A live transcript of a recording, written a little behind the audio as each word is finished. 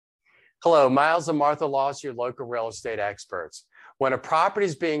Hello, Miles and Martha Loss, your local real estate experts. When a property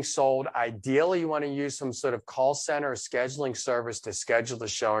is being sold, ideally you want to use some sort of call center or scheduling service to schedule the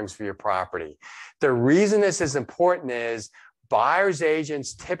showings for your property. The reason this is important is buyers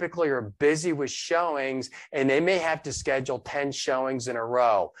agents typically are busy with showings and they may have to schedule 10 showings in a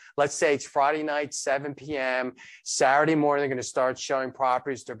row. Let's say it's Friday night, 7 p.m. Saturday morning, they're going to start showing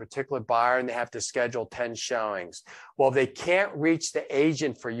properties to a particular buyer and they have to schedule 10 showings. Well, if they can't reach the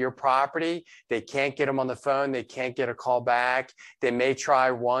agent for your property, they can't get them on the phone, they can't get a call back. They may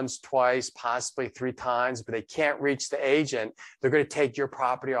try once, twice, possibly 3 times, but they can't reach the agent. They're going to take your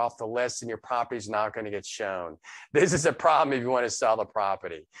property off the list and your property is not going to get shown. This is a problem if you want to sell the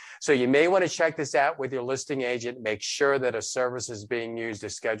property. So you may want to check this out with your listing agent. Make sure that a service is being used to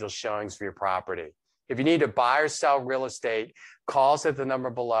schedule showings for your property. If you need to buy or sell real estate, call us at the number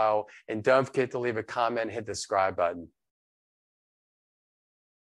below and don't forget to leave a comment and hit the subscribe button.